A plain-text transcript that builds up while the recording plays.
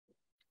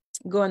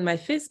go on my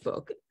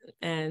Facebook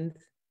and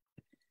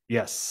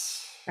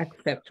Yes.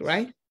 accept,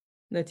 right?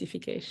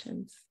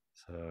 Notifications.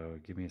 So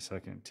give me a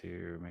second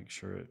to make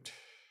sure it.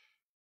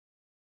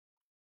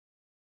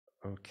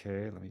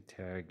 Okay, let me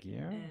tag you.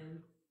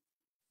 And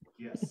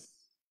Yes.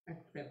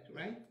 accept,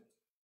 right?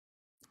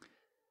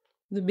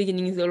 The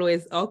beginning is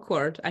always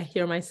awkward. I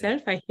hear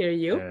myself, I hear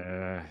you.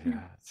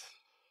 Yeah.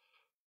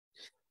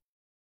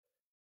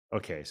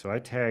 Okay, so I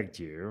tagged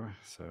you.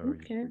 So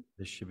Okay.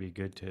 this should be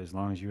good to, as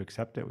long as you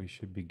accept it, we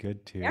should be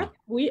good to Yeah,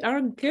 we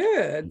are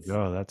good.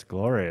 go. That's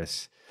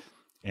glorious.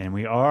 And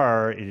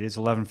it is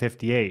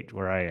 11:58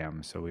 where I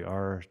am. So we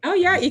are Oh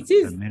yeah, it a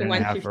is minute and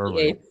a half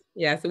early. 1:58.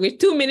 Yeah, so we're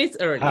 2 minutes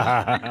early.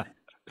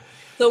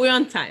 So we're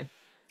on time.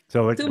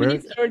 So 2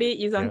 minutes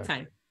early is on yeah.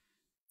 time.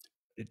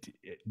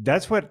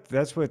 That's what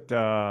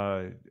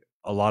a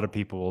lot of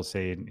people will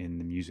say in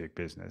the music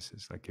business.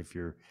 It's like if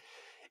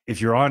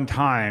you're on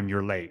time,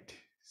 you're late.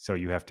 So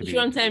you have to If be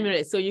you're on time, you're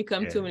late. So you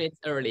come yeah, 2 minutes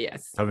early,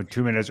 yes. come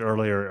 2 minutes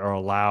earlier or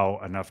allow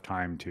enough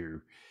time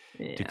to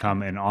Yeah.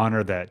 come and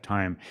honor that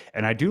time.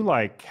 And I do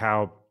like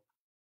how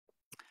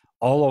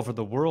all over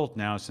the world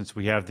now, since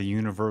we have the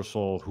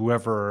universal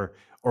whoever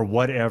or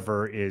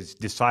whatever is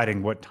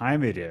deciding what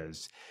time it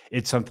is,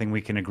 it's something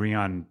we can agree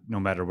on no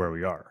matter where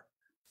we are.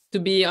 To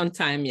be on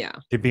time, yeah.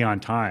 To be on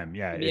time,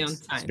 yeah. To be on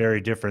It's time.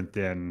 very different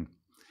than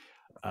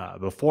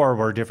before,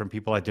 where different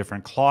people had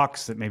different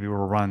clocks that maybe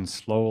were run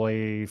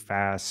slowly,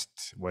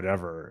 fast,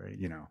 whatever,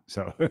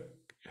 so.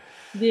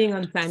 Being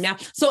on time, yeah.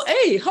 So,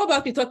 hey, how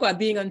about we talk about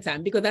being on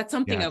time? Because that's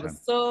something I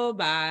was so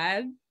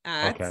bad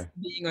at,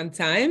 being on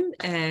time.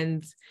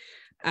 And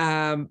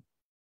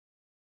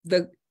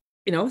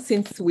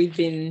since we've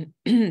been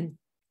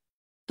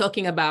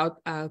talking about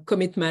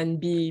commitment,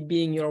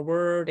 being your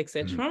word,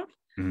 etc.,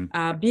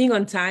 being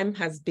on time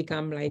has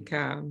become like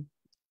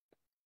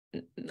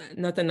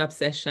not an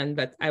obsession,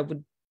 but I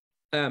would,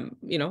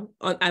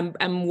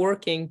 I'm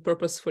working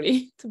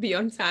purposefully to be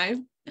on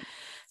time.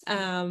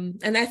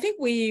 And I think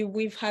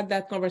we've had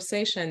that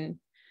conversation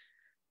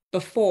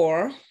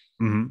before.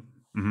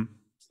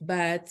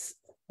 But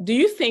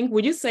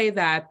would you say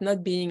that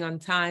not being on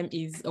time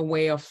is a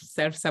way of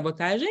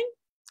self-sabotaging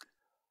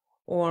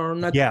or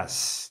not?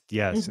 Yes.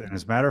 And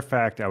as a matter of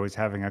fact, I was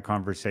having a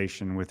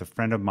conversation with a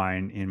friend of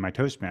mine in my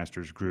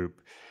Toastmasters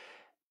group,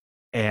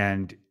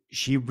 and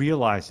she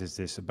realizes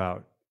this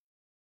about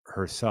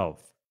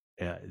herself,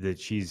 that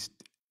she's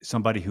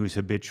somebody who's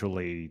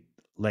habitually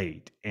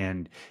late,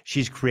 and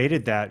she's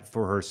created that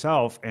for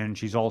herself, and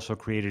she's also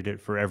created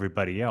it for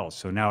everybody else.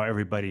 So now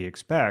everybody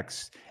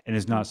expects and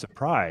is not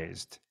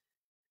surprised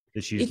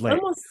that she's late.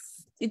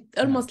 It's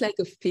almost like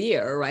a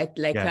fear, right?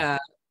 Like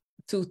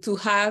to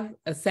have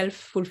a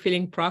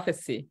self-fulfilling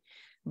prophecy,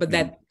 but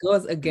that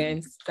goes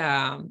against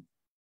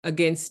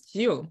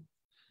you.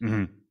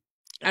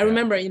 I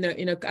remember,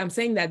 I'm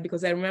saying that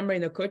because I remember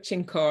in a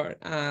coaching call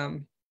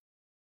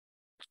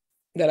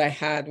that I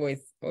had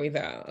with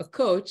a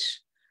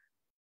coach,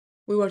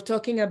 we were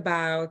talking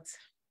about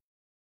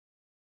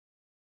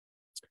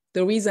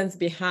the reasons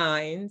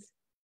behind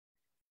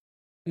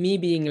me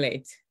being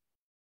late.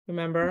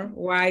 Remember,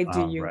 why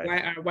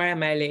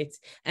am I late?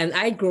 And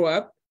I grew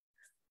up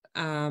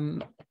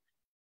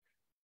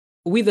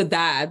with a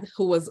dad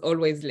who was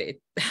always late.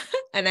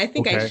 And I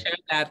think I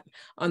shared that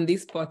on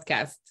this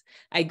podcast.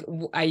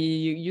 I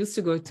used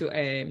to go to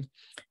a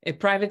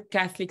private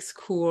Catholic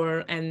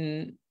school,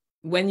 and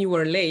when you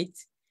were late,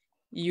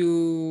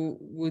 you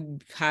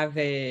would have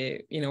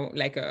a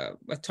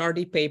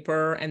tardy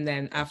paper, and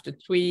then after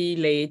 3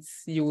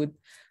 lates, you would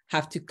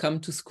have to come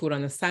to school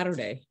on a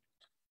Saturday.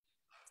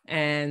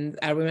 And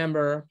I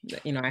remember,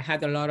 I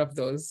had a lot of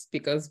those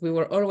because we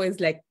were always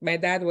like,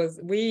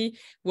 we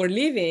were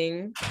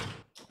living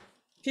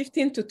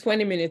 15 to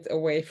 20 minutes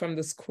away from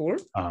the school.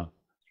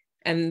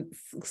 And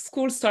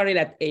school started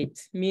at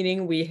 8,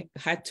 meaning we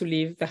had to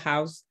leave the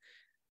house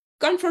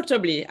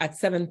comfortably at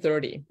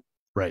 7:30.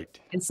 Right.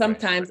 And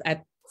sometimes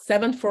at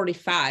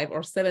 7:45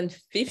 or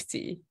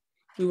 7:50,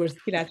 we were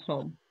still at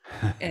home.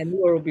 And we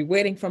will be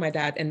waiting for my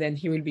dad, and then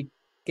he will be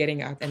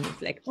getting out, and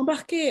it's like,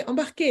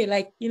 embarquez,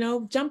 like,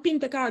 jump in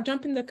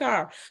the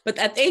car. But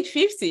at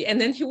 8:50, and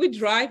then he would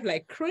drive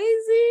like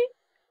crazy.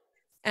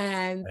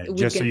 And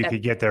just so you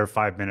could get there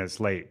 5 minutes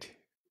late,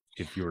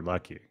 if you were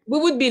lucky. We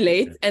would be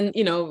late, and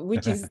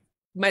which is,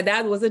 my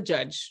dad was a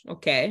judge,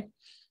 okay,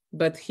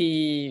 but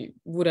he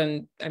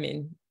wouldn't. I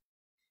mean,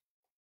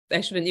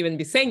 I shouldn't even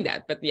be saying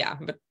that, but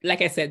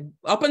like I said,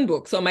 open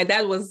book. So my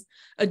dad was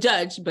a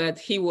judge, but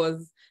he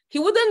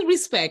wouldn't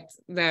respect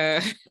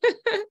the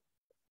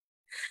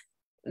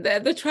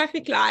the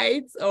traffic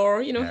lights,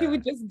 or he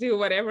would just do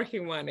whatever he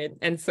wanted.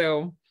 And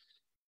so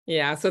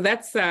so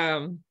that's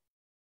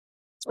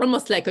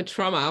almost like a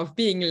trauma of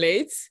being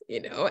late,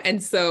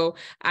 and so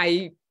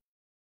I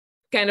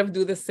kind of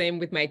do the same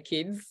with my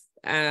kids.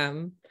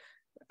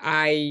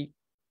 I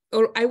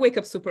wake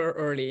up super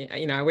early.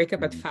 I wake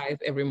up at 5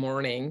 every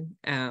morning,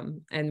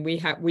 and we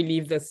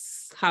leave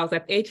this house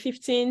at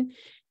 8:15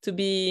 to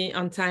be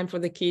on time for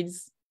the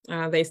kids.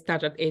 They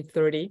start at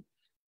 8:30,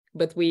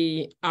 but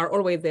we are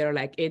always there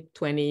like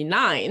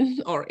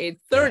 8:29 or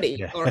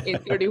 8:30 or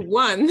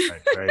 8:31.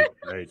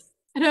 Right.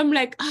 And I'm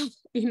like,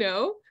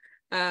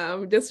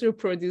 oh, just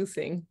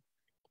reproducing.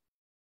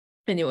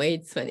 Anyway,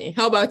 it's funny.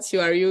 How about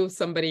you? Are you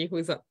somebody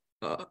who's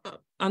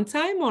on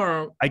time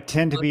or? I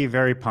tend to be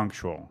very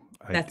punctual.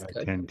 That's I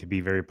good. tend to be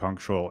very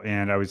punctual.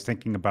 And I was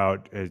thinking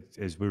about,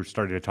 as we were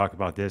starting to talk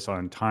about this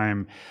on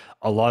time,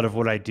 a lot of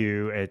what I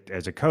do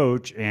as a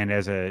coach and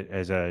as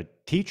a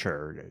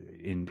teacher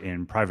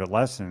in private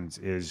lessons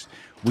is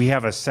we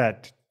have a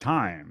set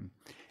time.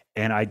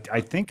 And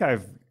I think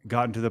I've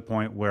gotten to the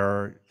point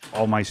where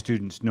all my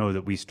students know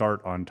that we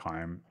start on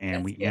time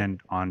and we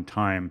end on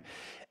time.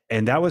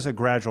 And that was a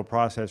gradual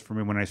process for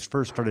me. When I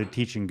first started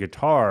teaching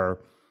guitar,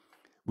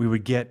 we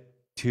would get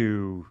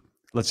to,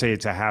 let's say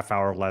it's a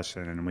half-hour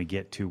lesson, and we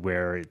get to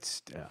where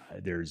it's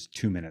there's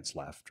 2 minutes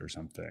left or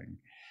something.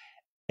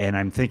 And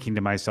I'm thinking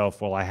to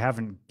myself, well, I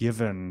haven't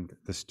given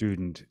the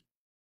student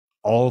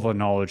all the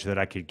knowledge that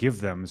I could give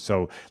them.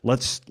 So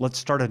let's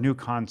start a new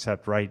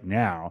concept right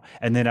now.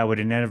 And then I would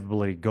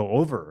inevitably go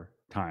over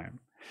time.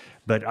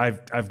 But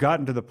I've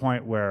gotten to the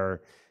point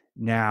where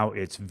now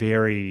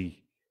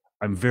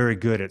I'm very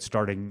good at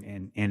starting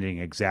and ending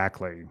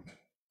exactly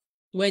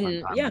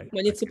when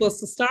it's supposed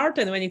to start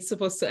and when it's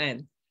supposed to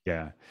end.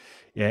 Yeah.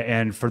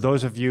 And for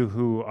those of you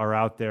who are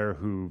out there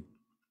who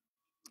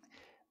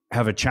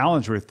have a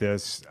challenge with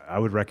this, I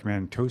would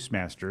recommend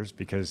Toastmasters,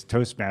 because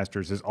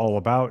Toastmasters is all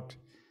about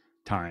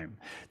time.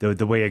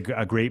 The way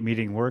a great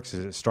meeting works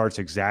is it starts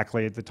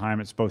exactly at the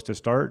time it's supposed to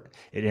start.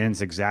 It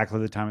ends exactly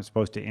the time it's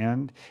supposed to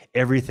end.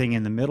 Everything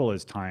in the middle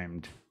is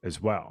timed as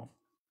well.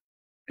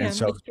 And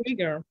so it's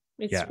trigger.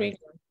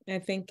 I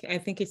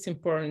think it's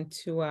important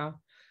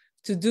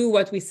to do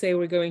what we say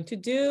we're going to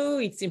do.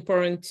 It's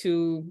important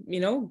to,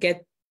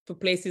 get to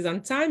places on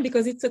time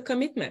because it's a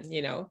commitment,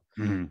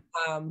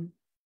 Mm-hmm.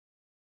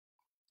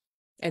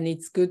 And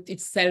it's good.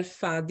 It's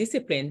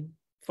self-discipline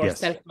for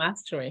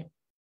self-mastery,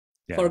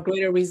 for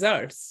greater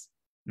results.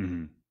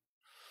 Mm-hmm.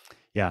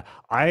 Yeah.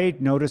 I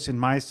notice in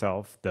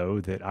myself, though,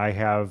 that I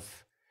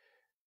have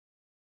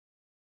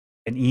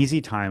an easy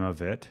time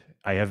of it.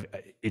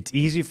 It's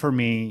easy for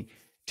me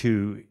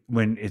to,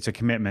 when it's a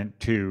commitment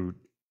to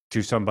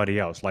somebody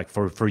else, like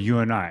for you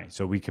and I.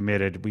 So we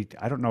committed,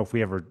 I don't know if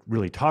we ever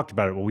really talked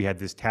about it, but we had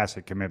this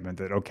tacit commitment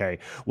that, okay,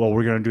 well,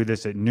 we're going to do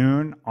this at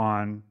noon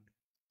on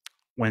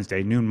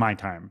Wednesday, noon my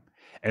time.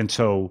 And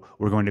so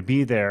we're going to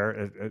be there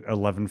at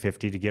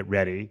 11:50 to get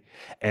ready.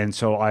 And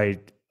so I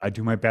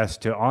do my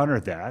best to honor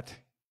that.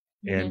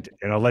 And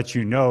I'll let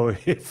you know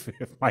if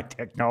my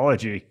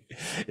technology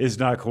is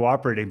not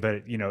cooperating,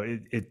 but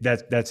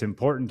that's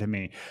important to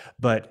me.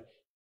 But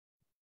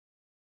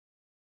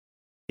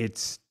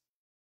it's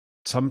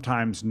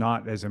sometimes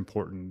not as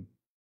important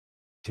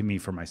to me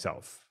for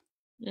myself,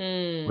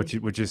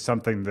 which is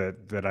something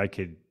that I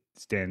could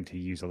stand to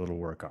use a little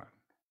work on.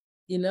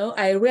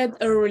 I read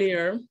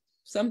earlier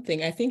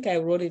something. I think I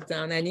wrote it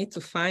down. I need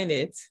to find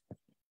it.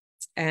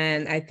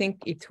 And I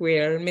think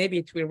maybe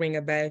it will ring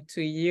a bell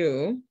to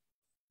you.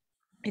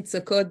 It's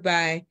a quote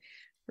by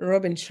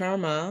Robin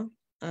Sharma.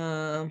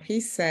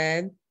 He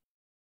said,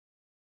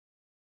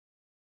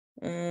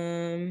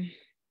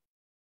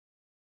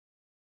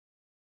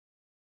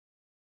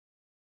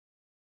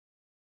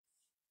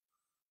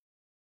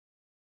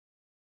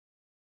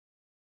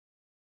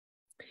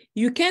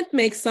 you can't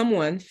make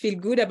someone feel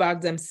good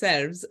about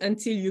themselves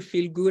until you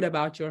feel good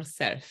about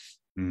yourself.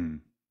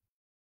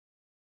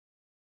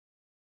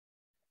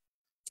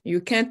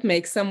 You can't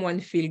make someone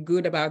feel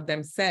good about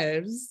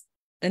themselves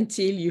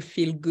until you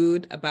feel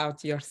good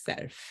about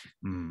yourself.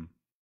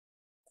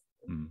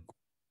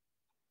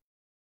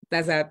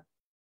 Does that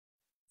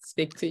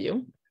speak to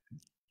you?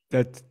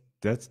 That's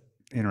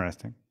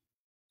interesting.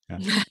 Yeah.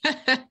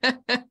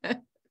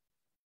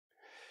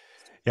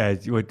 Yeah.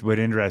 What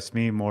interests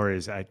me more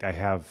is I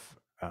have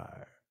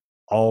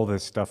all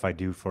this stuff I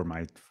do for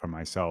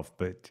myself,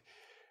 but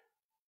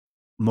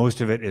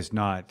most of it is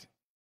not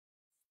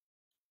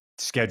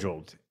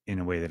scheduled in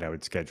a way that I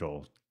would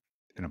schedule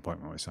an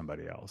appointment with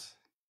somebody else.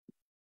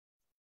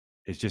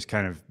 It's just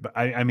kind of,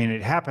 I mean,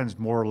 it happens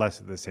more or less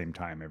at the same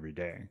time every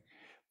day,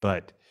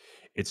 but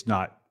it's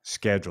not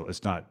scheduled.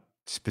 It's not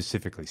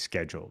specifically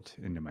scheduled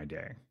into my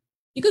day.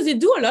 Because you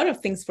do a lot of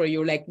things for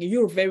you. Like,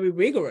 you're very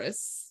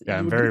rigorous. Yeah,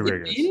 I'm very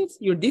rigorous.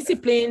 You're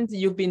disciplined.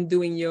 You've been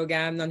doing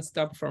yoga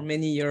nonstop for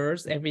many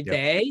years, every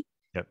day.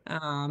 Yep.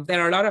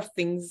 There are a lot of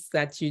things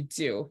that you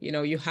do.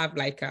 You have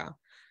like a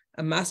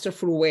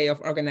masterful way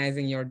of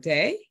organizing your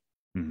day.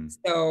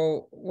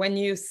 So when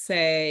you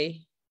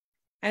say,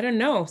 I don't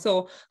know,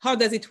 so how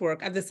does it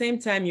work? At the same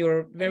time,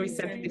 you're very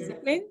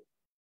self-disciplined.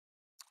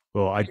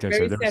 Well, I guess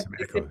very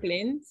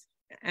self-disciplined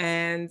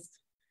and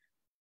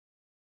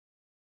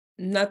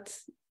not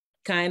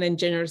kind and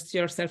generous to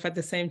yourself at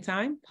the same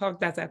time. How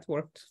does that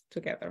work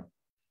together?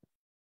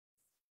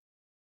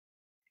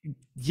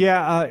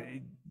 Yeah,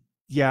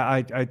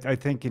 I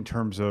think in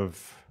terms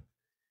of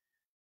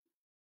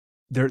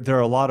there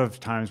are a lot of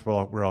times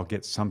where I'll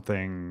get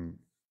something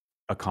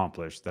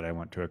accomplish that I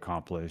want to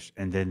accomplish,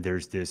 and then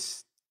there's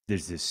this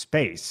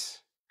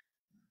space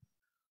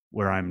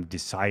where I'm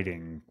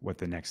deciding what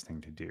the next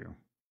thing to do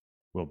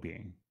will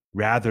be,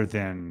 rather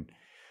than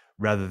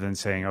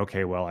saying,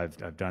 okay, well,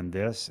 I've done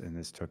this, and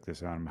this took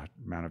this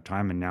amount of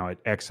time, and now at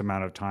X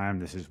amount of time,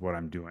 this is what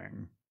I'm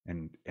doing,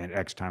 and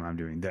X time I'm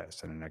doing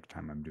this, and X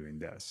time I'm doing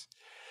this.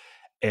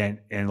 And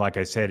like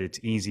I said, it's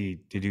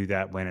easy to do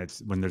that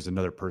when there's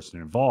another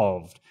person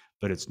involved,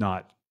 but it's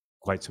not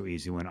quite so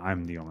easy when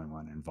I'm the only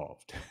one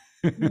involved.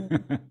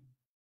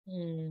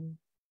 Mm.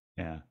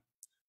 Yeah.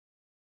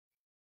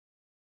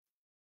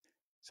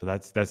 So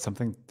that's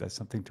something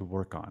to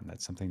work on.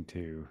 That's something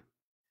to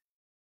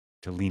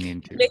lean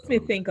into. It makes me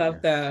think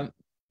of the,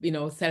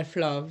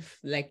 self-love.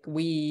 Like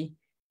we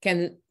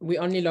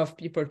only love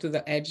people to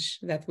the edge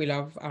that we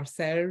love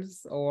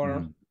ourselves,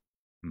 or,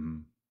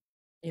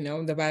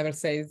 the Bible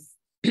says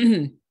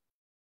to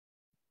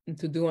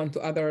do unto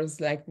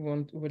others like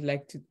one would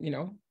like to,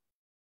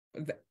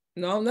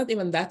 no, not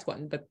even that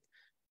one, but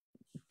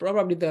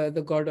probably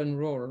the golden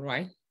rule,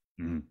 right?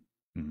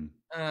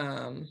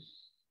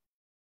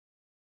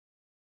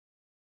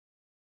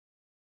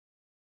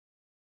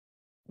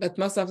 But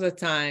most of the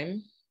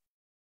time,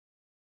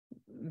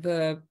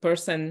 the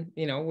person,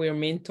 we're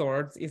mean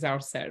towards is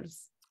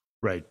ourselves.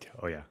 Right.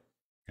 Oh yeah.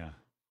 Yeah.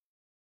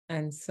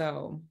 And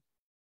so.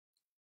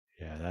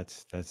 Yeah,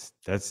 that's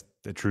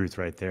the truth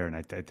right there. And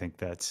I think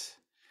that's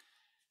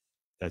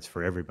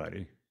for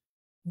everybody.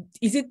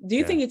 Do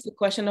you think it's a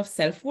question of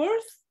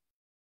self-worth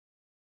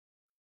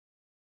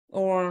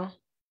or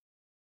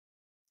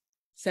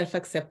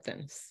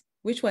self-acceptance?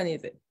 Which one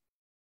is it?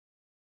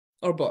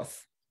 Or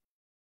both?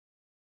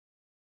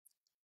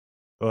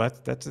 Well,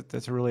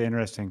 that's a really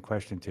interesting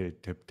question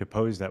to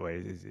pose that way.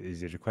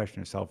 Is it a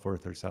question of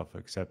self-worth or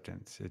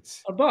self-acceptance?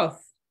 Or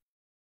both.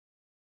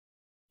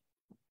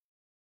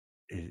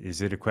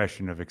 Is it a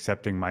question of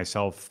accepting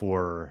myself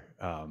for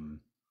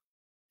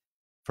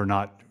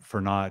not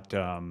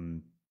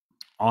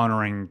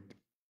honoring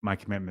my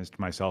commitments to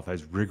myself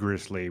as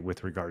rigorously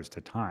with regards to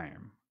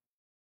time?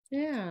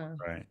 Yeah.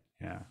 Right.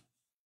 Yeah.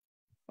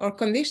 Or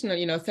conditional,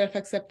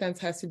 self-acceptance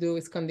has to do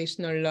with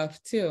conditional love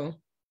too.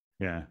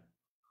 Yeah.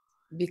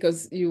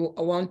 Because you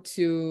want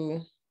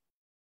to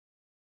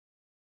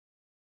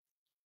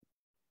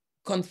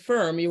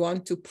confirm, you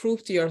want to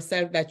prove to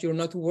yourself that you're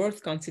not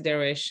worth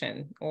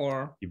consideration,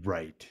 or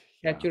right.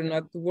 that you're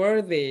not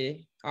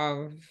worthy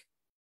of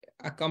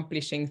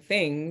accomplishing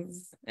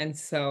things. And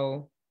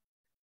so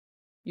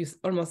you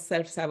almost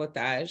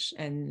self-sabotage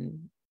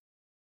and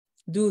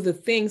do the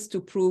things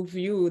to prove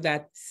you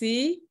that,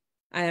 see,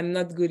 I am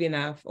not good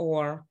enough,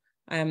 or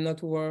I am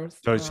not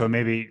worth. So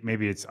maybe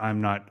it's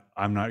I'm not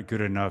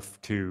good enough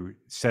to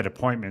set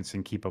appointments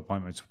and keep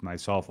appointments with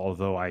myself,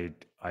 although I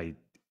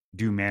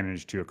do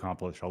manage to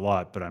accomplish a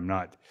lot, but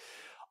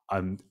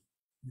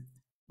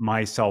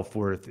my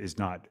self-worth is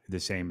not the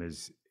same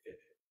as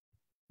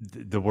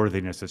the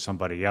worthiness of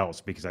somebody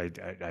else, because I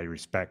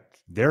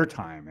respect their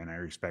time, and I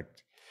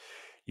respect,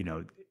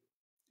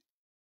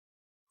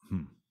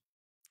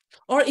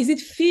 Or is it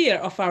fear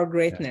of our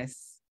greatness?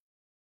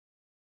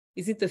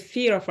 Yeah. Is it the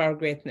fear of our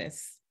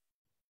greatness?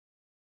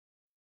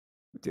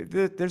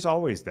 There's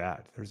always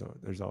that. There's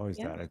always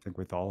that, I think,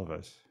 with all of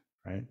us,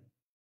 right?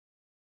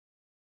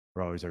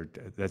 We're always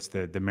that's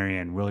the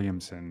Marianne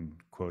Williamson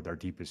quote, our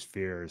deepest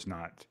fear is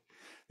not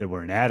that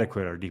we're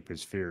inadequate, our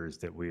deepest fear is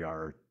that we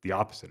are the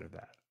opposite of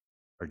that.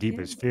 Our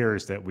deepest fear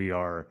is that we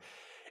are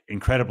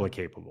incredibly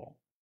capable.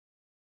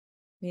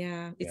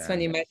 Yeah, it's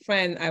funny.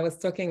 I was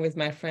talking with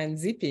my friend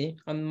Zippy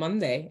on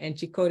Monday, and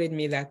she quoted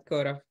me that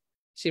quote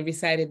she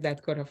recited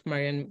that quote of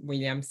Marianne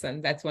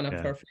Williamson. That's one of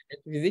her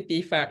favorites. Zippy,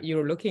 if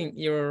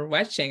you're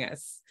watching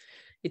us,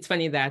 it's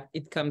funny that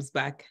it comes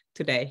back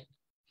today.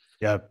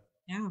 Yep.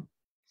 Yeah.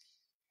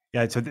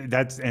 Yeah, so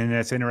that's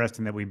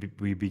interesting that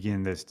we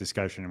begin this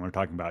discussion and we're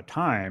talking about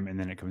time, and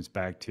then it comes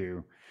back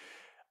to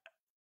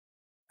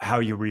how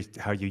you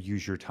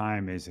use your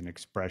time as an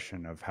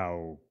expression of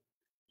how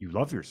you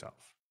love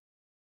yourself.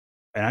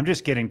 And I'm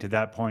just getting to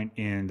that point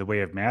in the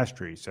way of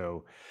mastery.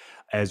 So,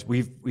 as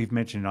we've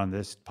mentioned on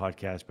this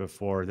podcast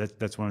before,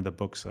 that's one of the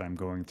books that I'm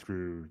going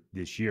through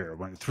this year.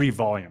 3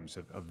 volumes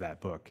of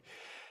that book,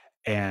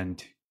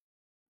 and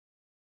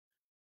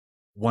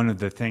one of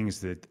the things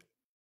that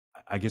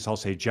I guess I'll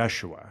say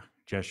Joshua,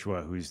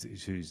 who's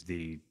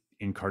the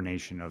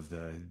incarnation of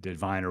the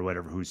divine or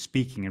whatever, who's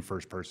speaking in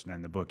first person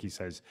in the book, he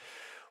says,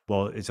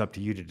 well, it's up to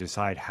you to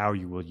decide how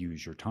you will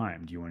use your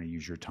time. Do you want to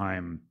use your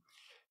time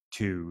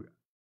to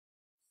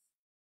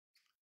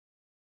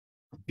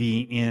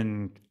be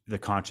in the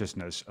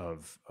consciousness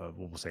of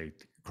we'll say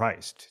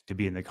Christ, to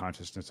be in the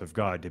consciousness of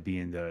God, to be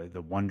in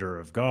the wonder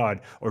of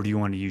God, or do you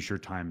want to use your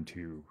time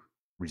to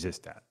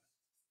resist that?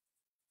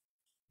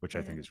 Which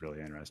I think is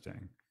really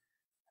interesting.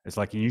 It's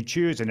like you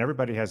choose, and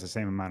everybody has the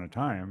same amount of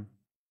time.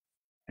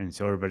 And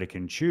so everybody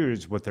can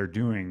choose what they're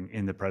doing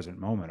in the present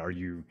moment. Are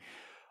you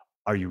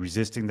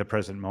resisting the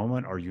present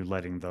moment? Or are you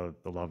letting the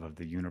love of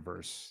the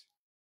universe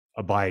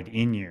abide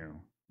in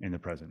you in the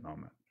present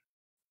moment?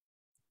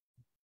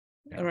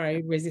 Or are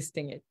you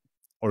resisting it?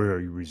 Or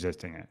are you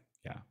resisting it?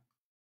 Yeah.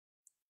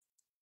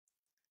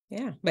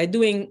 Yeah, by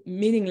doing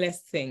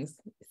meaningless things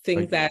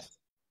that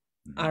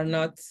are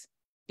not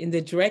in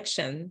the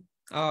direction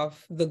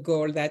of the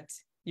goal that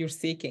you're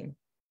seeking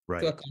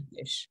to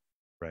accomplish.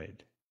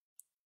 Right.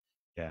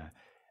 Yeah.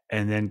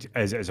 And then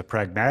as a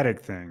pragmatic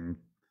thing,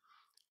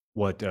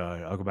 what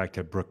I'll go back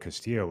to Brooke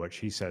Castillo, what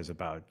she says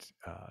about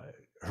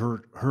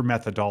her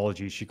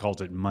methodology. She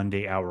calls it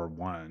Monday Hour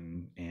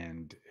One,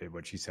 and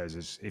what she says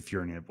is, if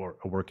you're in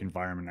a work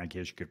environment, I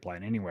guess you could apply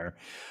it anywhere.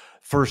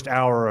 First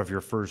hour of your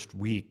first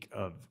week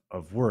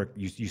of work,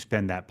 you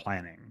spend that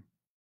planning.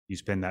 You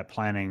spend that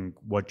planning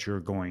what you're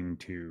going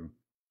to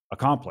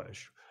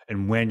accomplish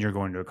and when you're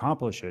going to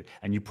accomplish it,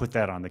 and you put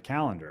that on the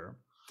calendar.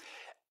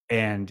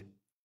 And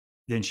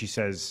then she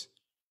says,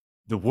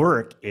 the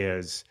work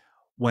is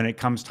when it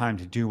comes time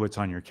to do what's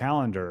on your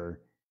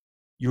calendar,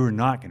 you're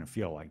not going to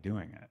feel like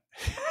doing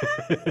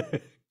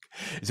it.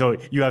 So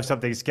you have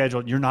something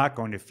scheduled, you're not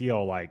going to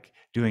feel like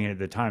doing it at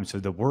the time. So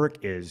the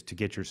work is to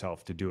get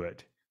yourself to do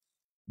it,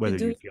 whether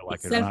you feel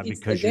like it or not,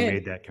 because you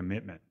made that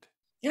commitment.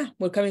 Yeah,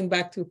 we're coming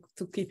back to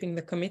keeping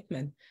the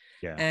commitment.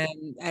 Yeah.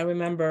 And I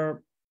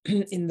remember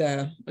in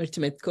the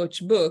Ultimate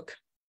Coach book,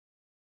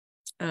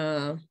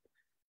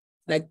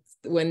 like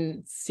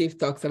when Steve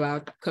talks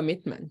about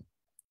commitment,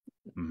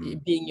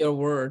 being your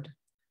word.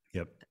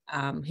 Yep.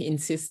 He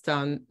insists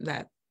on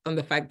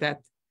the fact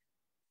that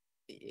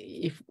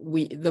if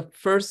the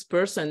first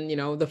person,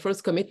 the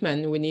first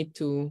commitment we need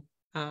to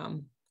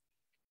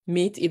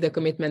meet is the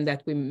commitment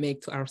that we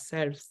make to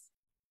ourselves.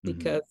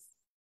 Because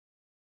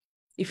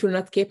if we're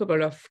not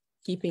capable of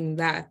keeping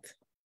that,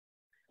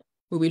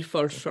 we will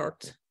fall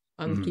short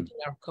on keeping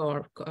our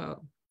core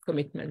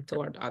commitment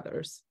toward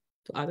others,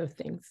 to other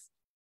things.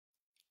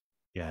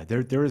 Yeah,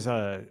 there is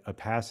a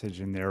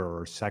passage in there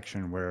or a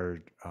section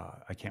where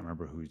I can't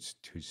remember who's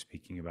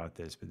speaking about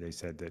this, but they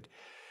said that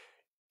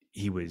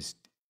he was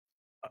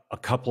a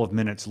couple of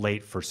minutes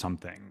late for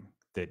something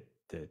that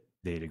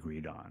they'd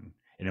agreed on,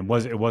 and it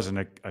wasn't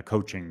a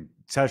coaching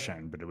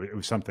session, but it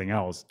was something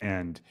else,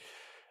 and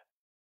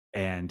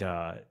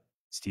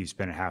Steve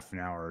spent a half an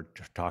hour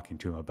talking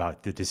to him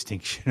about the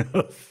distinction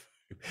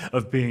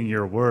of being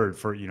your word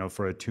for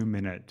a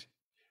 2-minute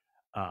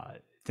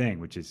thing,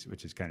 which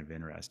is kind of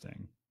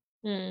interesting.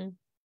 Yeah.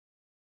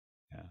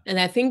 And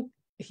I think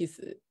he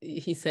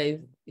says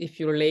if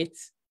you're late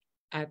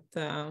at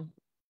the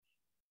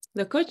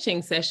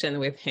coaching session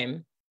with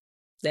him,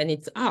 then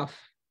it's off.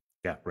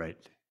 Yeah, right.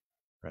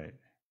 Yeah,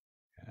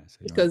 so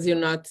because you're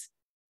not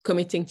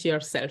committing to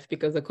yourself,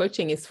 because the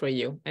coaching is for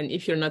you. And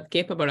if you're not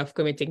capable of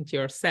committing to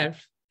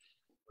yourself,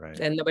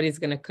 then nobody's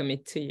going to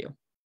commit to you.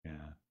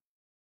 Yeah.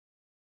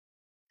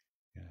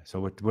 So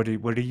what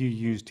do you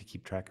use to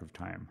keep track of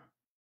time?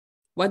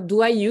 What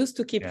do I use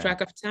to keep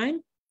track of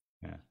time?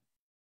 Yeah.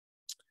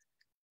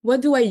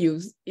 What do I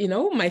use?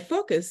 My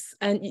focus.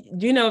 And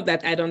you know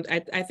that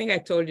I think I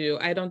told you,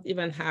 I don't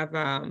even have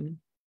an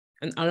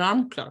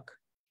alarm clock.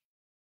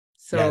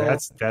 So yeah,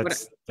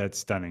 that's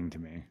stunning to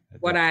me.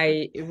 What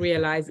I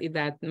realize is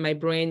that my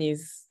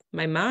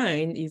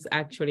mind is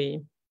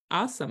actually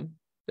awesome,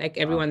 like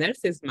everyone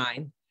else's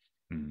mind.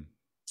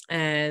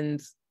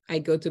 And I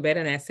go to bed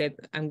and I said,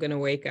 I'm going to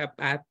wake up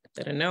at,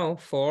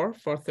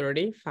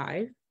 4:30,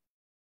 5.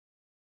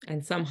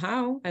 And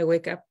somehow I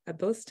wake up at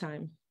those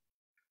times.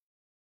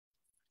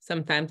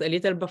 Sometimes a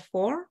little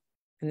before,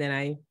 and then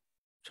I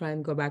try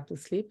and go back to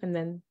sleep and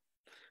then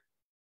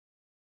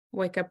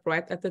wake up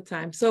right at the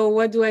time. So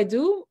what do I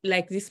do?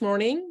 Like this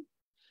morning,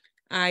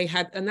 I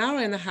had an hour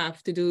and a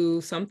half to do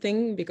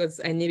something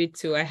because I needed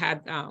to. I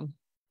had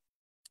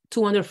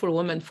 2 wonderful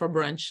women for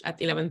brunch at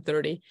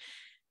 11:30.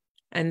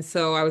 And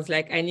so I was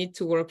like, I need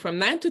to work from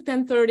 9 to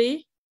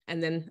 10:30.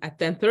 And then at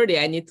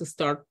 10:30, I need to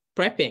start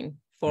prepping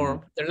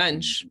for the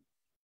lunch.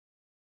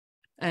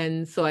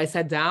 And so I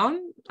sat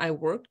down, I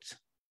worked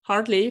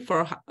hardly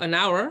for an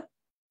hour,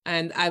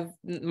 and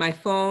my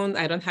phone,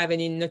 I don't have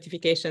any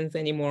notifications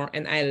anymore.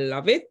 And I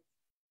love it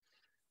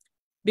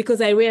because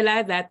I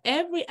realized that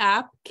every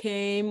app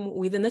came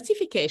with a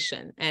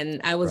notification. And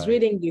I was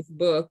reading this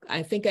book.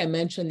 I think I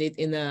mentioned it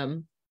in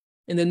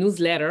the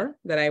newsletter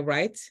that I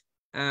write,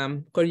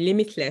 called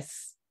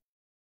Limitless.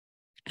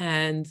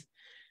 And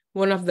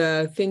one of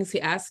the things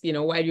he asks,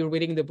 while you're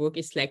reading the book,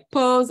 is like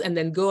pause and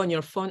then go on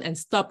your phone and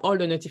stop all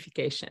the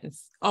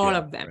notifications, all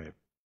of them. Right.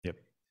 Yep.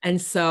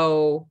 And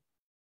so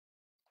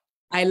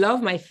I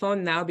love my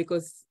phone now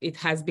because it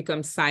has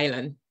become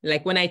silent.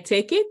 Like when I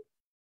take it,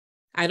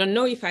 I don't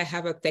know if I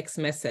have a text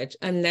message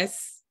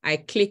unless I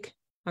click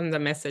on the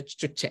message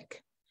to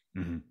check.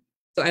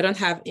 So I don't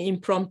have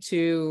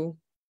impromptu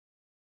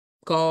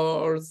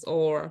calls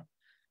or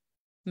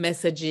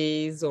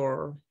messages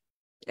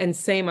and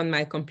same on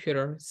my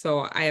computer.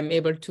 So I am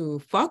able to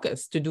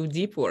focus, to do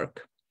deep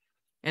work.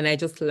 And I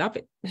just love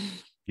it.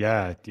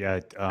 Yeah.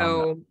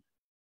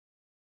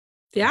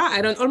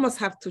 I don't almost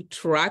have to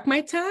track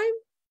my time.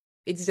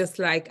 It's just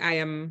like I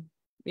am,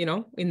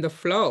 in the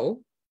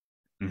flow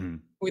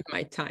with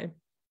my time.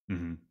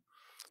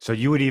 So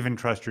you would even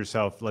trust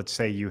yourself. Let's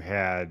say you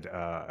had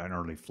an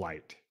early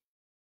flight,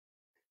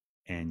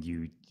 and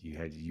you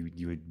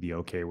would be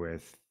okay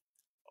with,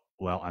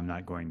 well, I'm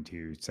not going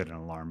to set an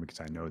alarm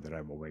because I know that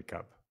I will wake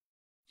up.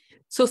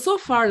 So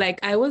far, like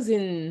I was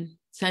in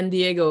San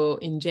Diego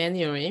in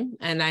January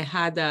and I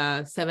had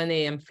a 7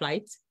 a.m.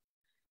 flight.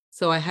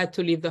 So I had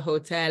to leave the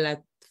hotel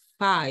at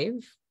 5.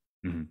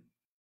 Mm-hmm.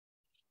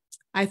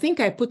 I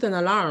think I put an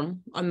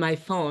alarm on my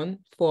phone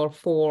for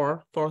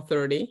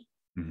 4:30.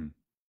 Mm-hmm.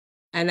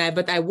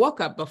 But I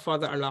woke up before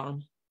the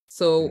alarm.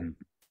 So mm-hmm.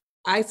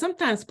 I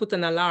sometimes put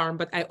an alarm,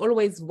 but I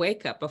always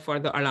wake up before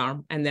the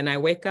alarm, and then I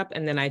wake up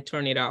and then I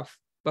turn it off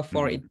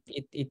before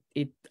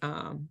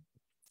mm-hmm.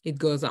 it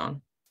goes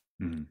on.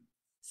 Mm-hmm.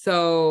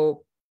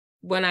 So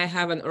when I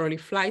have an early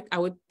flight, I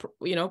would,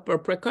 per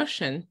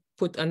precaution,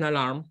 put an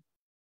alarm.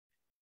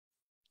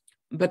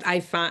 But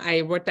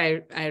what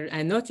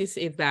I notice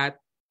is that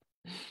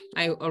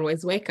I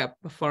always wake up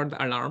before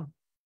the alarm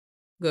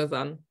goes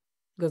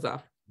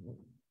off.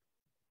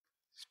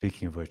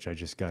 Speaking of which, I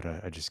just got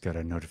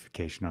a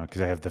notification on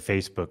because I have the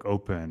Facebook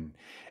open,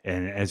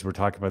 and as we're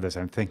talking about this,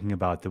 I'm thinking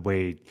about the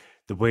way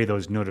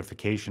those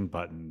notification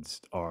buttons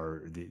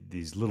are.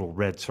 These little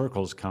red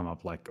circles come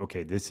up, like,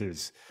 okay,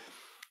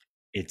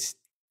 it's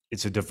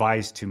a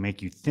device to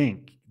make you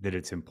think that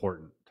it's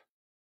important.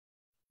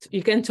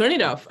 You can turn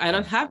it off. I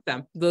don't have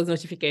those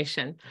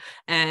notifications,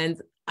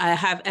 and I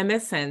have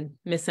MSN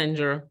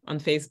Messenger on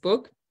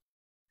Facebook.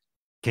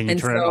 Can you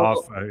turn it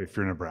off if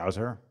you're in a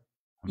browser?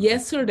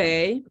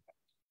 Yesterday,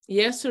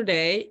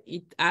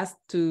 it asked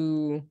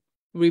to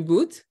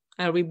reboot.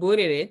 I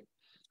rebooted it.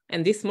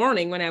 And this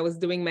morning, when I was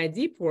doing my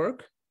deep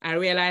work, I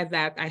realized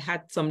that I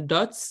had some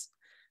dots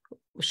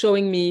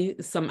showing me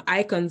some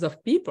icons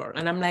of people.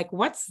 And I'm like,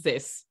 what's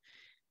this?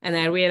 And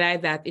I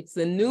realized that it's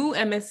a new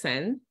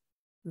MSN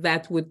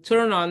that would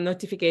turn on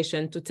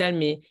notification to tell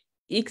me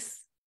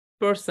X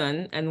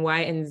person and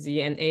Y and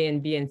Z and A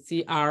and B and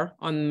C are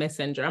on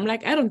Messenger. I'm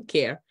like, I don't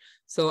care.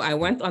 So I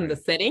went on the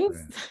settings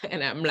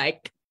and I'm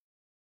like,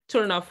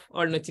 turn off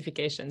all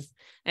notifications,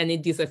 and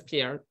it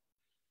disappeared.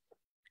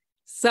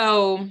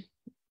 So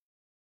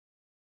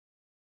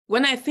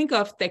when I think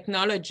of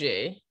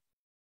technology,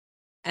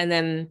 and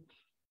then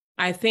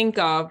I think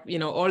of,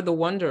 all the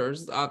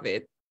wonders of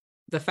it,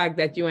 the fact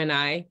that you and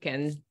I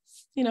can,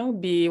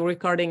 be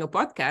recording a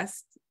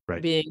podcast,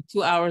 being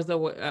 2 hours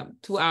away,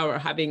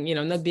 having,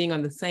 not being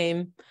on the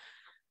same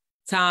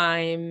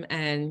time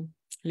and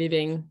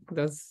living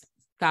those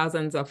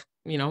thousands of,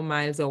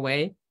 miles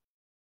away.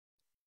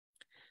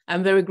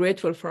 I'm very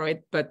grateful for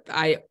it, but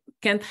I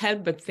can't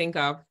help but think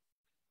of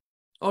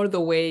all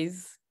the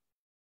ways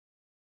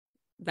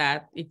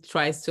that it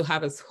tries to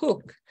have us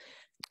hooked.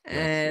 Yes.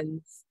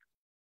 And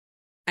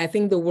I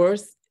think the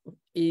worst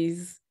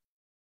is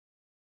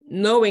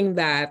knowing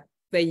that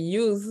they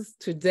use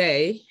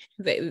today,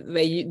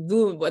 they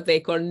do what they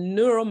call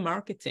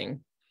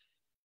neuromarketing,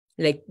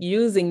 like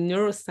using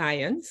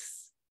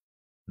neuroscience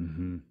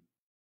mm-hmm.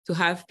 to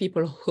have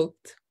people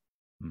hooked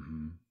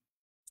mm-hmm.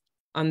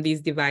 on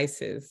these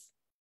devices,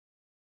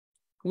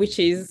 which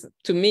is,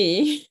 to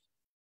me,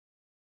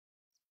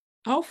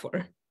 awful,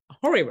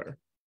 horrible.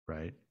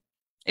 Right.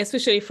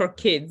 Especially for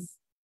kids.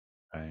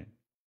 Right.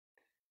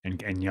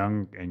 And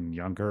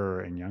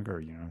younger,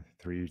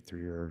 3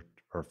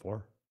 or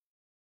 4.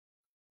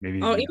 Maybe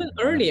even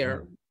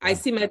earlier. Yeah. I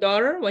see my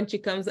daughter when she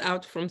comes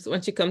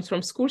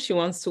from school, she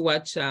wants to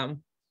watch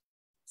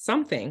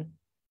something.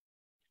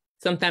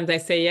 Sometimes I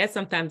say yes,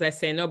 sometimes I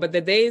say no. But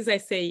the days I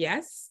say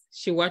yes,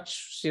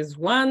 she's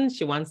one,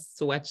 she wants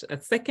to watch a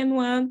second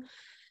one,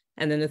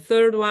 and then a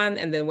third one.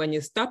 And then when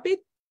you stop it,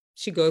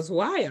 she goes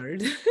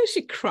wild.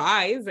 She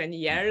cries and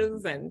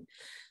yells.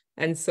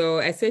 And so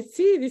I said,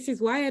 see, this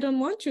is why I don't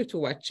want you to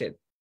watch it.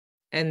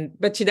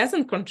 But she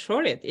doesn't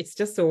control it. It's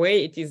just the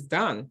way it is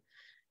done.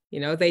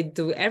 They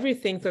do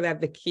everything so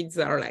that the kids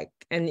are like,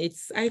 and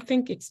I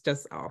think it's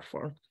just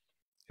awful.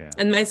 Yeah.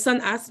 And my son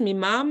asked me,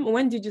 Mom,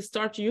 when did you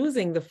start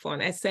using the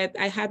phone? I said,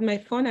 I had my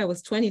phone, I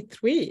was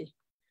 23.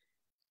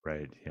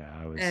 Right. Yeah.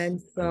 I was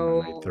in my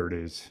late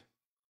 30s.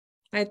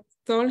 I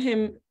told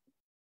him,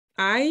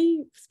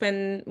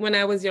 when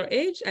I was your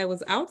age, I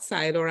was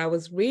outside, or I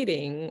was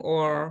reading,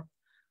 or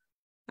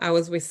I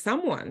was with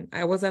someone.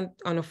 I wasn't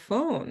on a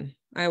phone.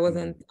 I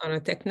wasn't mm-hmm. on a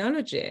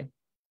technology.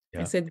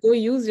 Yeah. I said, go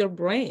use your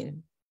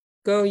brain.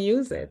 Go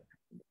use it.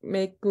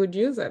 Make good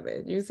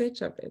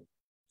usage of it.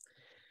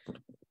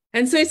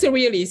 And so it's a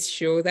real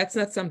issue. That's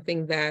not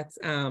something that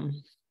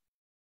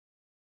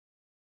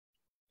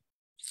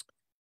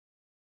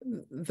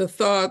the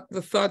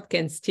thought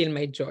can steal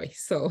my joy.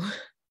 So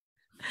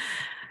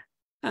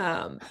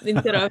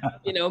instead of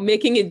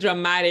making it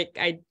dramatic,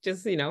 I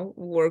just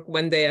work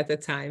one day at a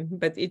time.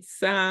 But it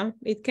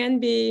can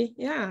be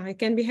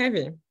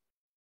heavy.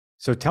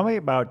 So tell me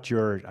about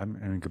I'm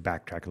going to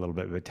backtrack a little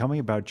bit, but tell me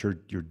about your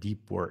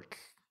deep work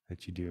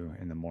that you do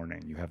in the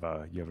morning. You have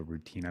a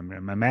routine.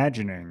 I'm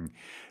imagining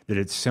that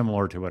it's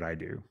similar to what I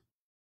do,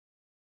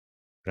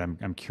 but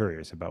I'm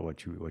curious about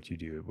what you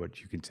do,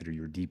 what you consider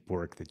your deep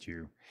work that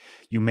you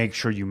make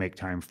sure you make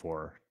time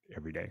for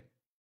every day?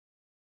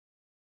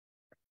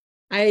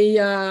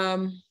 I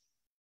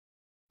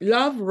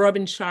love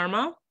Robin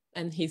Sharma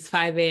and his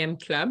 5 a.m.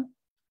 club.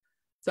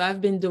 So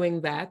I've been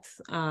doing that.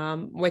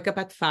 Wake up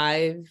at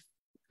 5,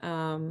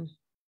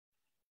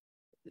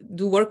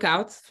 do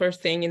workouts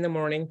first thing in the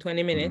morning,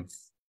 20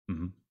 minutes.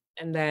 Mm-hmm.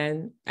 And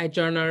then I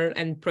journal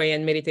and pray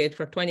and meditate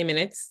for 20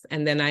 minutes.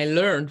 And then I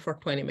learn for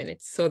 20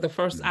 minutes. So the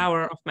first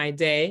hour of my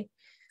day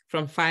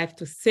from 5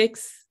 to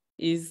 6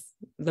 is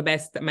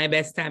my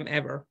best time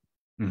ever.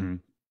 Mm-hmm.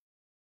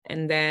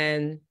 And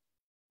then,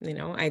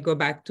 I go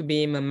back to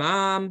being a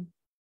mom,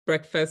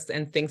 breakfast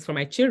and things for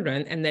my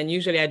children. And then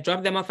usually I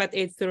drop them off at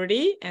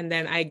 8:30. And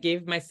then I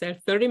give myself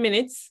 30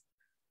 minutes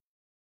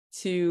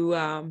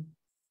to,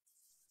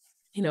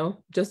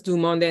 just do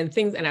mundane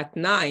things. And at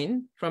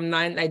 9, from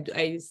 9,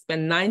 I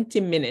spend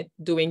 90 minutes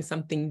doing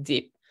something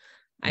deep.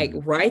 I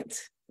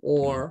write,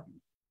 or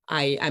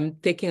I'm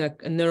taking a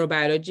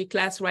neurobiology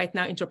class right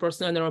now,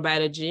 interpersonal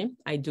neurobiology.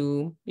 I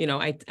do,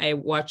 I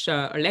watch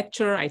a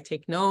lecture, I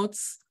take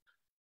notes,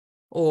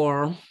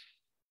 or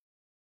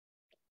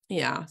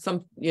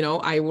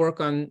I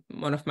work on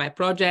one of my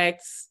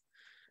projects,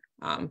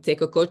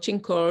 take a coaching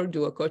call,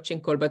 do a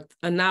coaching call, but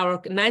an hour,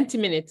 90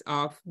 minutes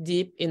of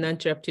deep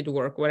uninterrupted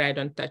work where I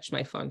don't touch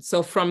my phone.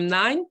 So from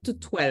 9 to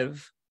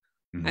 12,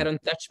 I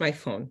don't touch my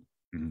phone.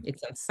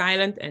 It's on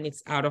silent and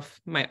it's out of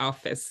my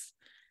office.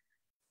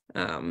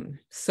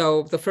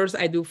 So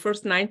I do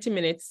first 90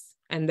 minutes,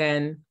 and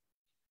then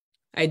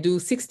I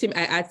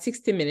add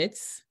 60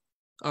 minutes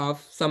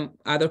of some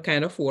other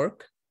kind of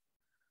work.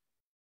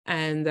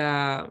 And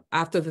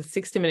after the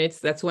 60 minutes,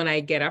 that's when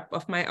I get up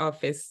of my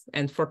office.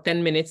 And for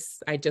 10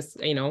 minutes, I just,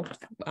 fill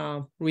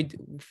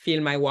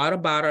my water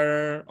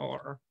bottle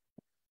or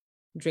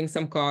drink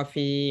some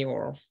coffee.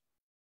 Or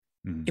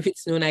if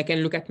it's noon, I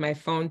can look at my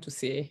phone to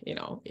see,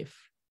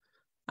 if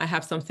I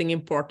have something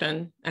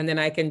important. And then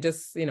I can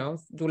just,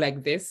 do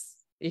like this.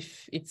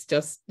 If it's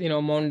just,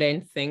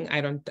 mundane thing,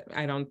 I don't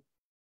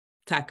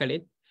tackle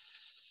it.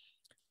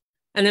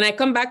 And then I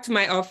come back to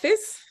my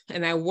office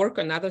and I work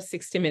another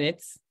 60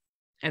 minutes.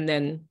 And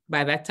then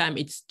by that time,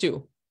 it's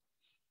 2.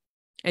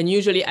 And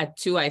usually at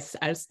 2,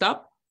 I'll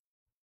stop,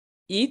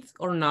 eat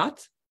or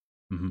not,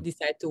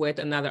 decide to wait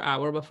another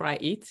hour before I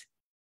eat.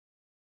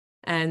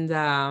 And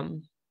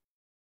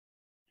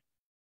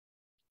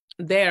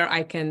there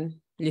I can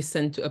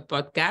listen to a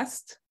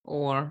podcast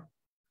or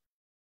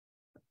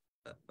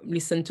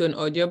listen to an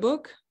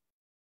audiobook.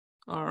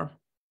 Or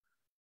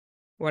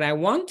what I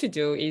want to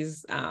do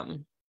is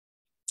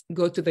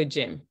go to the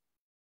gym,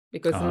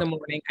 because in the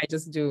morning I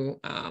just do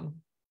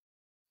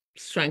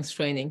strength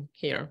training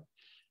here.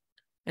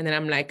 And then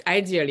I'm like,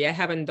 ideally, I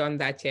haven't done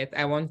that yet.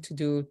 I want to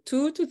do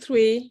 2 to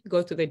 3,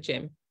 go to the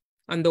gym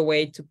on the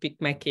way to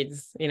pick my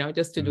kids,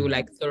 just to do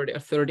like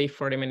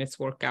 40 minutes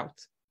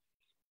workout.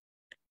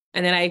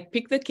 And then I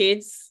pick the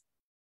kids.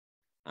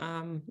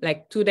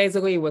 Like 2 days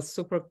ago, it was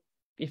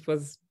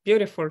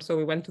beautiful. So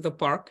we went to the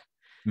park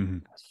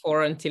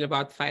for until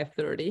about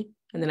 5:30.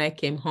 And then I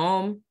came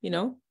home,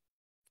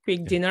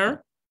 quick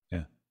dinner.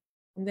 Yeah.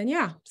 And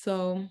then,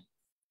 so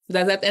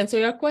does that answer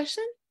your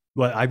question?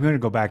 Well, I'm going to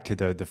go back to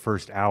the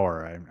first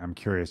hour. I'm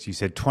curious. You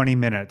said 20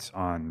 minutes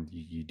on,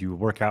 you do a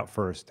workout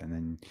first, and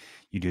then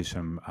you do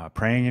some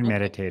praying and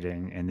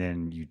meditating, and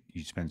then you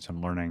spend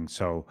some learning.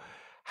 So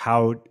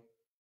how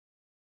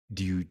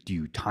do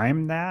you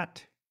time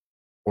that?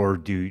 Or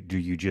do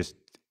you just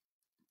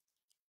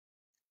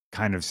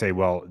kind of say,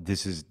 well,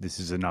 this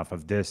is enough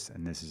of this,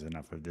 and this is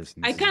enough of this?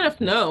 And I kind of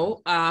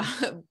know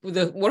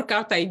the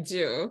workout I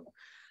do.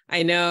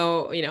 I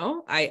know,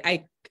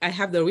 I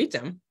have the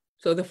rhythm.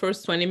 So the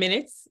first 20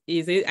 minutes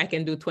I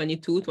can do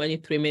 22,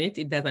 23 minutes.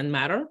 It doesn't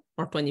matter,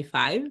 or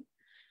 25.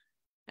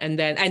 And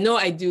then I know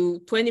I do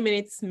 20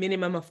 minutes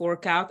minimum of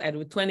workout. I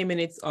do 20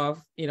 minutes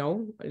of,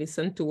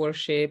 listen to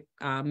worship,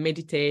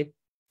 meditate,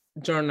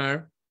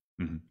 journal,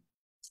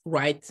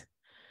 write.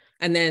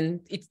 And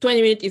then it's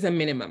 20 minutes is a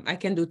minimum. I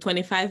can do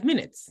 25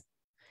 minutes.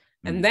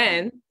 And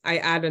then I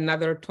add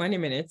another 20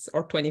 minutes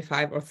or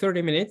 25 or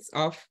 30 minutes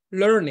of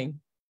learning,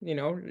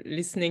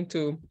 listening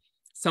to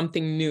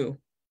something new,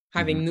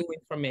 having new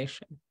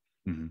information.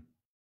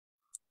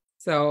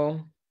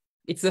 So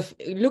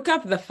look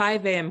up the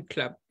 5 a.m.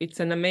 Club. It's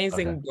an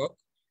amazing book,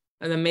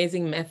 an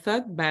amazing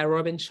method by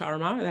Robin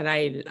Sharma that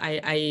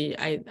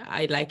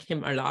I like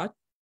him a lot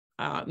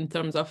in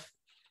terms of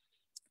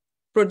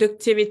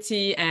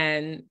productivity.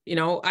 And,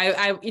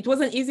 it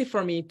wasn't easy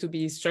for me to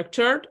be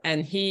structured,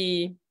 and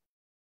he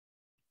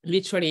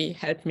literally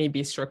helped me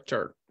be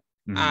structured.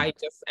 I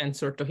just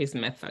answered to his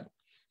method.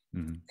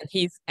 And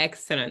he's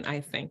excellent,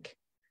 I think,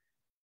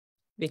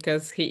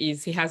 because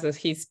he's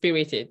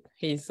spirited.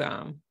 He's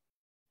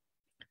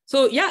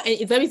so yeah,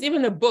 there is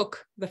even a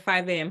book, The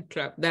 5 a.m.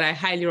 Club, that I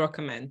highly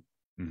recommend.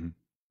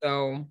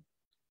 So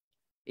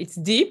it's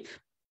deep.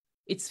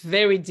 It's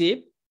very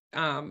deep.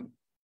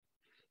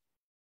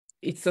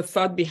 It's a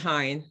thought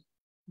behind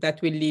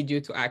that will lead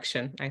you to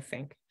action, I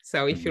think.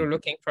 So if you're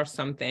looking for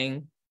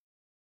something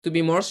to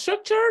be more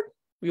structured,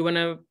 you want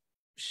to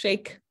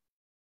shake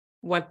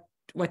what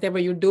whatever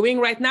you're doing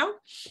right now.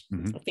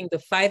 I think the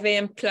 5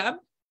 a.m. Club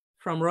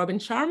from Robin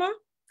Sharma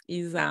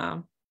is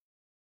a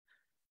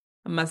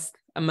must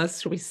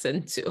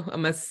listen to, a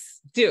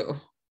must do.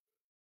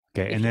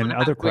 Okay, and then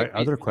other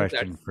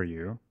question for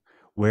you: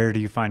 where do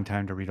you find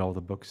time to read all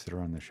the books that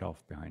are on the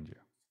shelf behind you?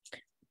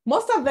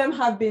 Most of them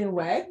have been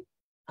read,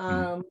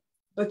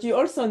 but you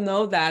also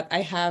know that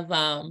I have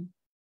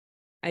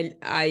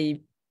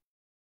I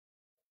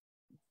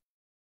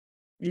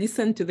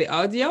listen to the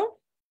audio,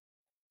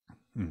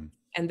 and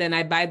then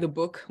I buy the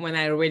book when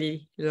I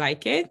really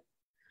like it.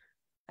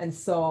 And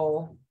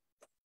so,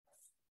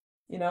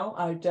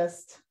 I'll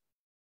just,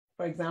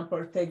 for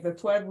example, take the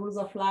 12 Rules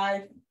of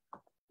Life.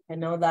 I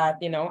know that,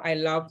 I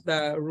love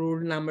the rule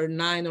number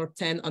 9 or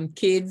 10 on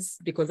kids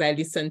because I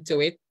listen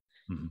to it.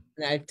 And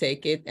I'll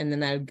take it and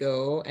then I'll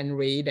go and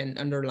read and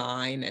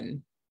underline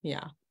and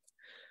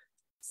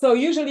So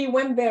usually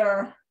when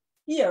they're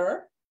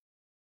here,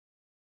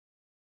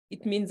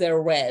 it means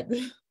they're read.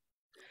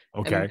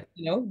 Okay.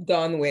 And,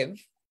 done with.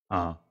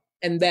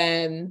 And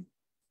then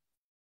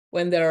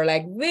when they're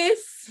like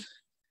this,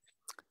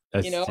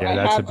 I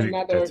have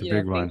another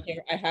big one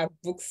here. I have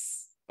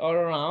books all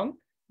around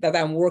that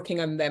I'm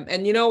working on them.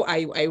 And,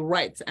 I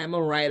write, I'm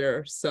a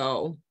writer.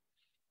 So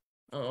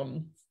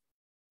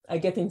I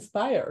get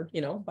inspired,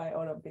 by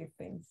all of these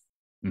things.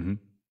 So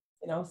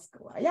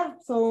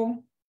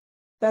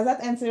does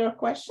that answer your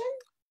question?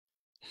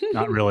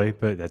 Not really,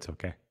 but that's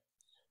okay.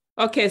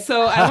 Okay,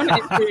 so I want to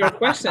answer your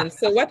question.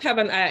 So what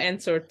haven't I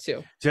answered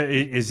to? So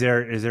is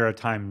there a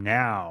time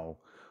now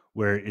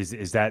where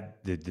is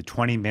that the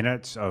 20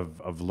 minutes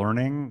of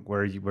learning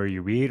where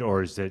you read,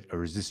 or is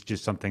this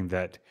just something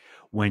that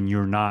when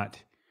you're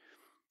not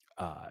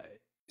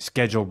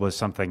scheduled with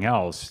something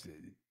else,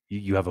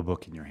 you have a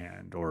book in your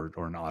hand or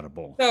an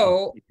Audible?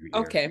 So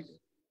okay,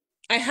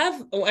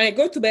 when I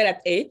go to bed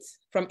at 8,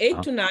 from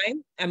 8 to 9,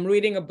 I'm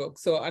reading a book.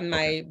 So on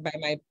by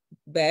my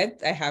bed,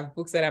 I have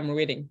books that I'm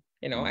reading.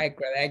 I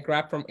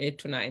grab from 8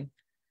 to 9.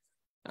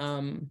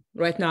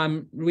 Right now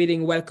I'm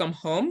reading Welcome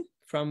Home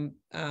from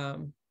a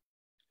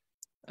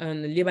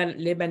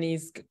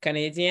Lebanese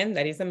Canadian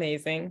that is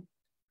amazing.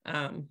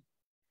 And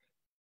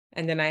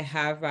then I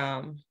have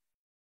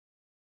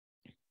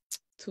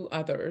 2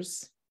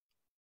 others.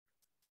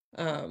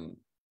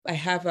 I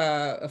have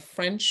a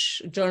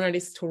French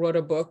journalist who wrote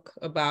a book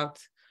about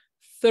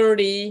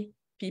 30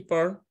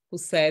 people who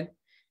said,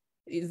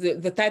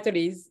 the title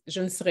is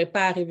Je ne serais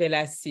pas arrivé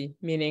là si,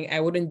 meaning I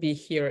wouldn't be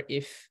here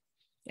if,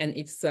 and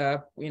it's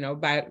by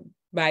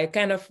a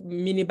kind of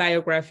mini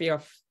biography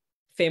of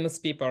famous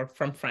people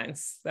from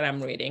France that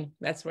I'm reading.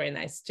 That's very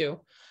nice too.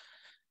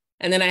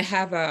 And then I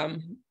have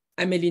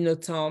Amélie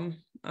Nothomb.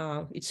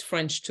 It's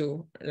French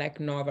too, like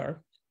novel.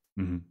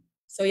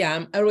 So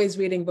I'm always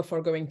reading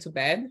before going to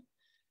bed.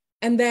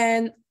 And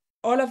then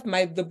all of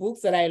the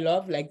books that I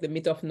love, like The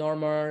Myth of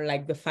Normal,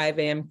 like the 5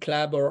 a.m.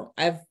 Club, or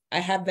I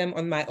have them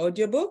on my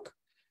audiobook.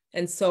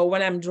 And so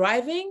when I'm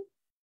driving,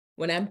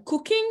 when I'm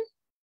cooking,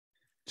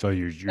 so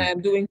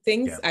I'm doing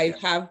things, I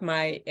have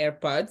my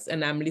AirPods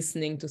and I'm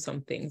listening to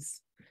some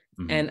things.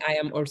 And I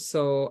am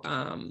also,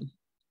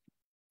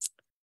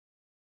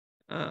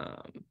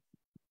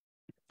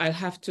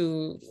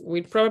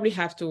 we'll probably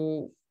have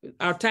to,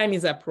 our time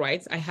is up,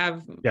 right? I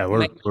have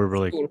we're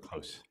really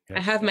close. I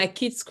have my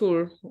kids'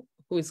 school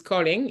who is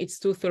calling. It's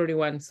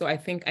 2:31, so I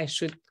think I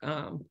should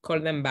call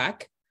them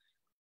back.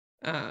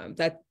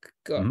 That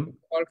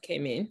call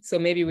came in, so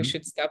maybe we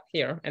should stop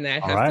here. And I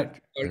have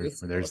to call this.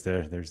 There's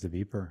the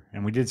beeper,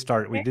 and we did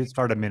start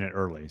a minute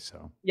early,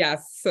 so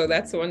yes, so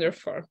that's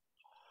wonderful.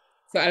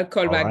 So I'll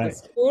call back the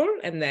school,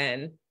 and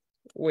then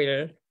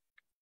we'll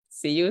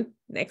see you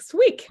next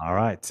week. All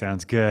right,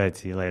 sounds good.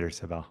 See you later,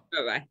 Sabelle.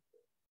 Bye-bye.